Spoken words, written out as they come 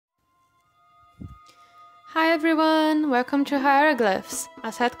Hi everyone! Welcome to Hieroglyphs,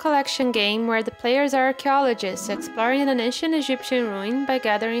 a set collection game where the players are archaeologists exploring an ancient Egyptian ruin by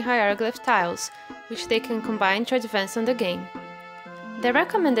gathering hieroglyph tiles, which they can combine to advance on the game. The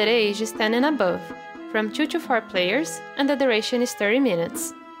recommended age is 10 and above, from 2 to 4 players, and the duration is 30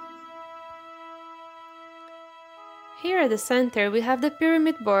 minutes. Here at the center we have the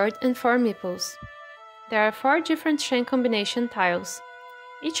pyramid board and 4 meeples. There are 4 different chain combination tiles.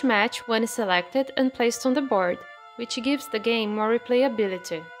 Each match, one is selected and placed on the board, which gives the game more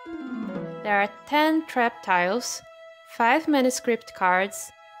replayability. There are 10 trap tiles, 5 manuscript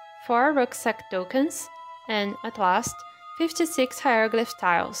cards, 4 rucksack tokens, and, at last, 56 hieroglyph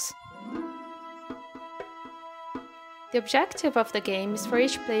tiles. The objective of the game is for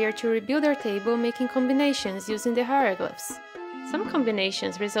each player to rebuild their table making combinations using the hieroglyphs. Some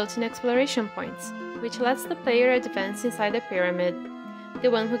combinations result in exploration points, which lets the player advance inside the pyramid. The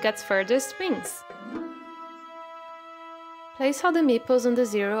one who gets furthest wins. Place all the meeples on the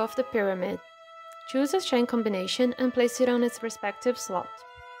zero of the pyramid. Choose a chain combination and place it on its respective slot.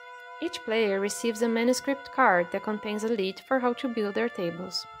 Each player receives a manuscript card that contains a lead for how to build their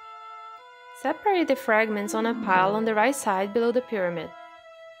tables. Separate the fragments on a pile on the right side below the pyramid.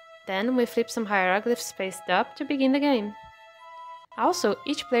 Then we flip some hieroglyphs faced up to begin the game. Also,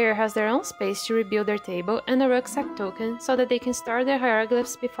 each player has their own space to rebuild their table and a rucksack token so that they can store their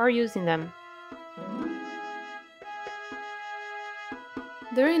hieroglyphs before using them.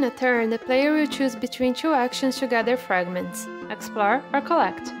 During a turn, the player will choose between 2 actions to gather fragments: explore or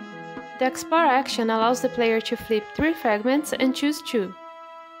collect. The explore action allows the player to flip 3 fragments and choose 2.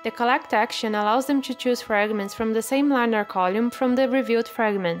 The collect action allows them to choose fragments from the same line or column from the revealed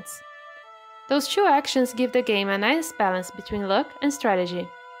fragments. Those 2 actions give the game a nice balance between luck and strategy.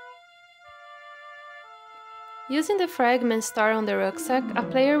 Using the fragments stored on the rucksack, a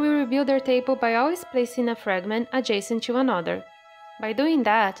player will rebuild their table by always placing a fragment adjacent to another. By doing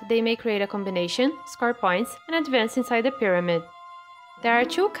that, they may create a combination, score points, and advance inside the pyramid. There are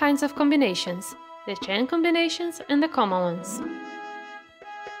 2 kinds of combinations, the chain combinations and the common ones.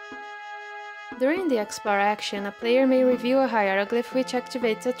 During the explore action, a player may reveal a hieroglyph which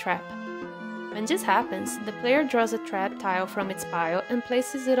activates a trap. When this happens, the player draws a trap tile from its pile and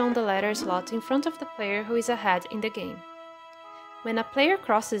places it on the ladder slot in front of the player who is ahead in the game. When a player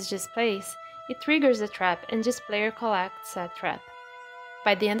crosses this place, it triggers the trap and this player collects that trap.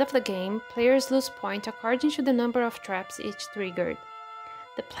 By the end of the game, players lose points according to the number of traps each triggered.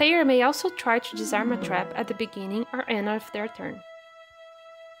 The player may also try to disarm a trap at the beginning or end of their turn.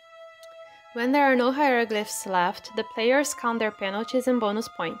 When there are no hieroglyphs left, the players count their penalties and bonus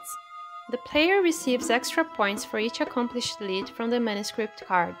points. The player receives extra points for each accomplished lead from the manuscript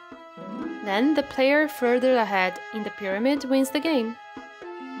card. Then, the player further ahead in the pyramid wins the game.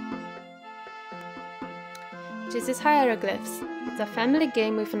 This is Hieroglyphs. It's a family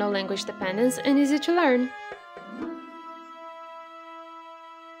game with no language dependence and easy to learn.